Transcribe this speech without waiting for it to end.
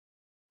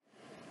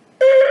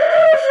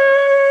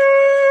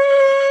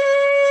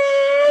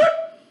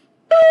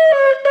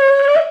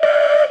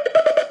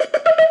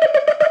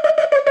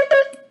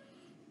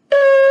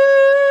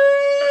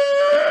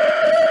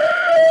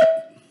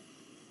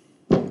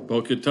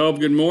Boker Tov,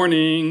 good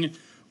morning.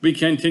 We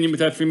continue with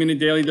that 3-minute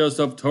daily dose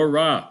of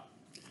Torah.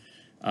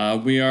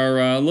 We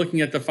are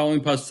looking at the following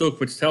pasuk,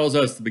 which tells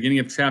us the beginning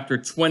of chapter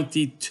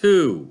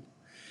 22.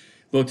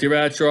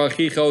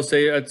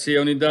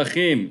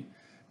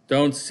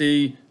 Don't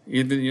see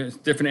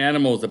different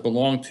animals that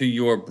belong to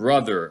your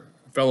brother,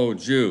 fellow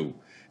Jew.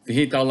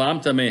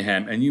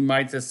 And you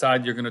might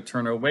decide you're going to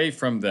turn away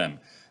from them.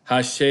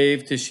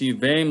 Hashev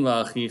tishivem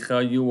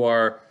lachicha, you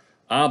are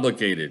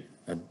obligated.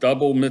 A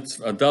double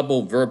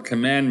verb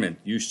commandment.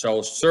 You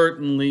shall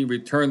certainly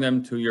return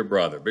them to your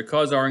brother,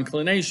 because our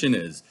inclination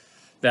is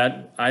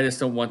that I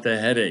just don't want the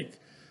headache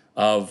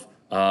of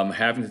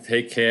having to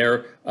take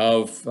care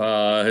of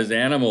his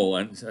animal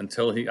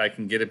until I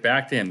can get it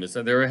back to him.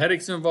 So there are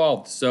headaches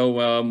involved. So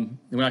we're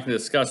not going to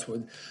discuss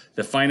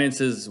the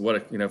finances,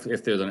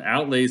 if there's an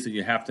outlays that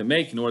you have to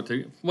make in order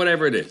to,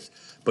 whatever it is.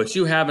 But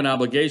you have an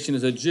obligation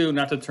as a Jew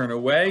not to turn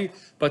away,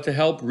 but to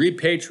help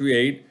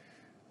repatriate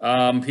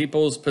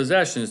people's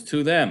possessions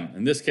to them.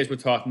 In this case, we're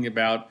talking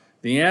about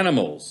the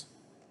animals.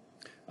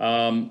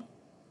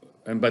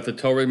 But the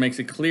Torah makes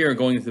it clear,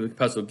 going into the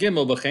Pasuk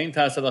Gimel, B'chein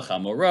taseh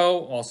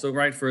l'chamoro, also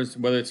right for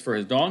whether it's for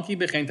his donkey,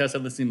 B'chein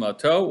taseh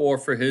l'simlato, or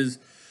for his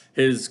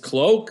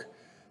cloak,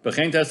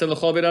 B'chein taseh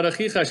l'chol b'dad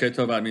achicha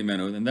she'tovad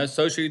mimenu. And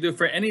so shall you do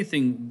for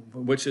anything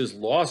which is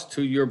lost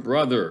to your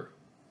brother,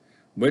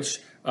 which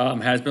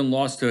has been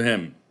lost to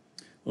him.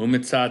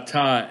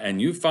 Umitzata,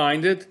 and you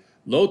find it.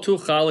 Lo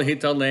tuchal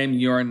hitalem,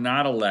 you are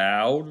not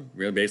allowed,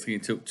 really basically,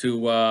 to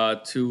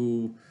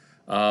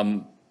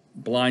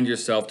blind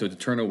yourself, to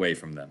turn away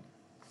from them.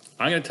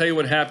 I'm going to tell you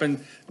what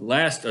happened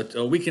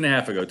a week and a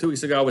half ago. 2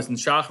 weeks ago, I was in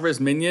Shacharis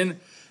Minyan,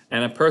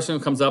 and a person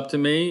comes up to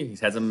me. He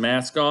has a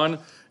mask on,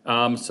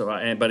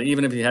 but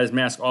even if he had his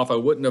mask off, I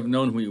wouldn't have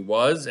known who he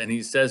was. And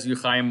he says, "You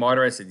Chaim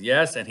Martyr?" I said,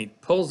 "Yes." And he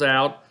pulls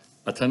out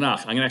a Tanakh.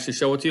 I'm going to actually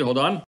show it to you. Hold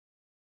on.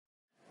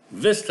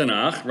 This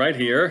Tanakh right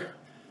here,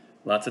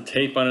 lots of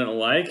tape on it and the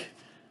like.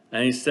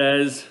 And he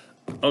says,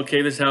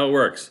 "Okay, this is how it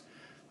works.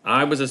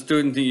 I was a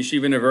student at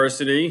Yeshiva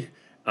University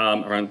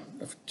around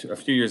a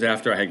few years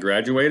after I had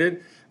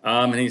graduated."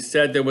 And he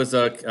said there was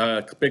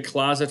a big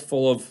closet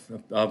full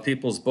of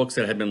people's books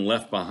that had been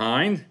left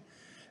behind.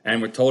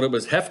 And we're told it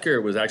was Hefker.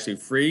 It was actually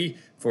free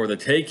for the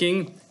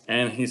taking.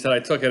 And he said, I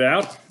took it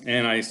out,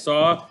 and I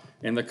saw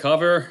in the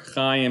cover,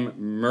 Chaim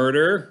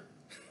Murder.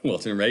 Well,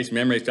 it's in Reish,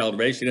 Mem Reish Daled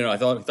Reish. I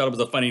thought it was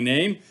a funny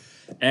name.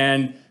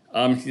 And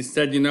he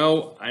said,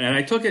 and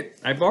I took it.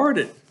 I borrowed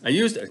it. I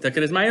used it. I took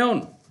it as my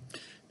own.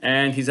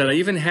 And he said, I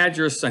even had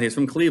your son. He's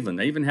from Cleveland.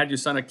 I even had your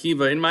son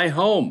Akiva in my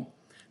home.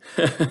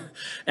 And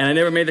I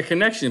never made the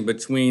connection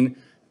between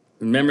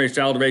memory,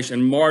 child race,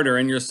 and martyr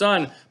and your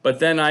son. But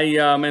then he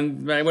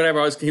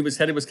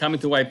was coming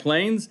to White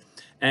Plains,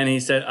 and he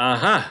said,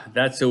 aha,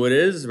 that's who it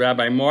is,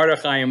 Rabbi Martyr,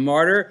 Chaim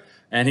Martyr.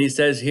 And he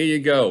says, here you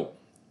go.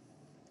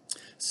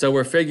 So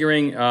we're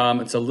figuring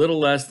it's a little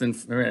less than,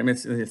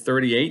 it's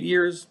 38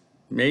 years,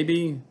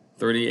 maybe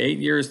 38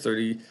 years,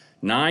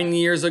 39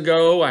 years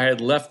ago. I had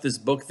left this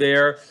book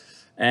there,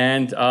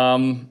 and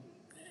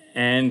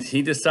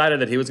he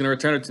decided that he was going to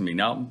return it to me.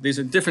 Now, these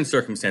are different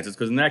circumstances,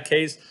 because in that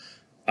case,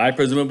 I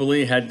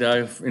presumably had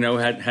given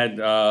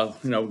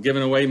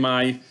away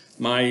my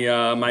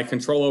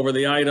control over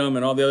the item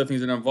and all the other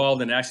things that are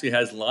involved, and it actually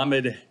has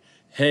Lamed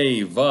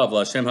Hey Vav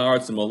Lashem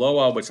Haaretz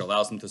Moloa, which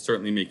allows him to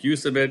certainly make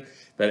use of it.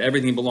 That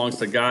everything belongs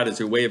to God is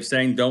your way of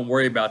saying, don't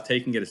worry about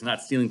taking it. It's not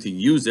stealing to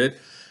use it.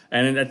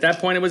 And at that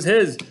point, it was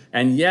his.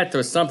 And yet, there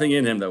was something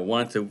in him that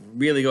wanted to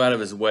really go out of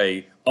his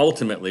way,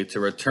 ultimately, to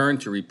return,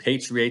 to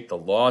repatriate the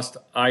lost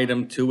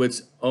item to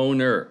its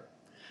owner.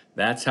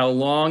 That's how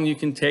long you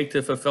can take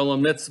to fulfill a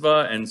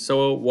mitzvah, and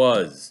so it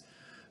was.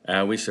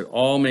 We should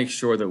all make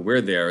sure that we're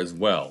there as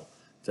well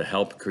to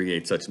help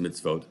create such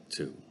mitzvot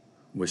too.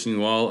 Wishing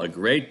you all a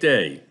great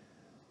day.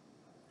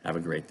 Have a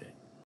great day.